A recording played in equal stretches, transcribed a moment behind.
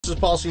This is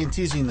Paul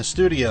Santisi in the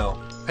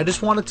studio. I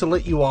just wanted to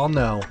let you all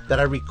know that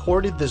I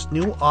recorded this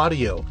new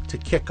audio to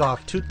kick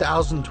off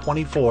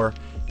 2024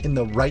 in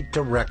the right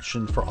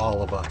direction for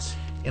all of us.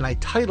 And I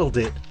titled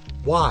it,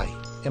 Why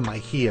Am I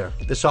Here?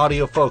 This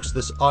audio, folks,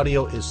 this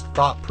audio is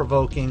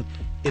thought-provoking.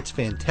 It's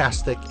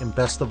fantastic, and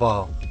best of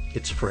all,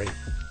 it's free.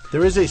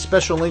 There is a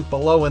special link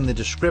below in the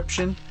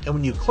description, and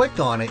when you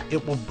click on it,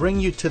 it will bring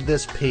you to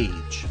this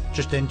page.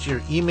 Just enter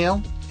your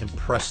email and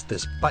press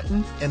this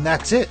button, and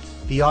that's it.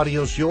 The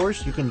audio's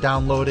yours. You can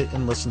download it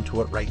and listen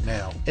to it right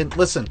now. And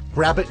listen,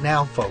 grab it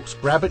now, folks.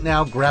 Grab it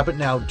now, grab it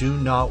now. Do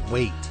not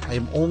wait. I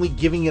am only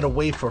giving it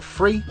away for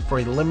free for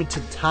a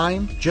limited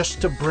time just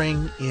to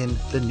bring in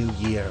the new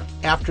year.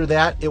 After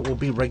that, it will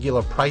be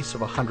regular price of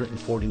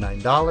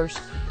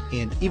 $149.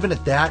 And even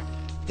at that,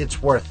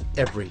 it's worth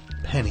every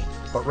penny.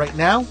 But right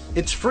now,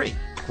 it's free.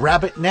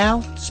 Grab it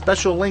now.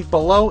 Special link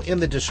below in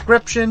the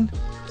description.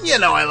 You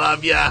know I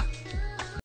love ya.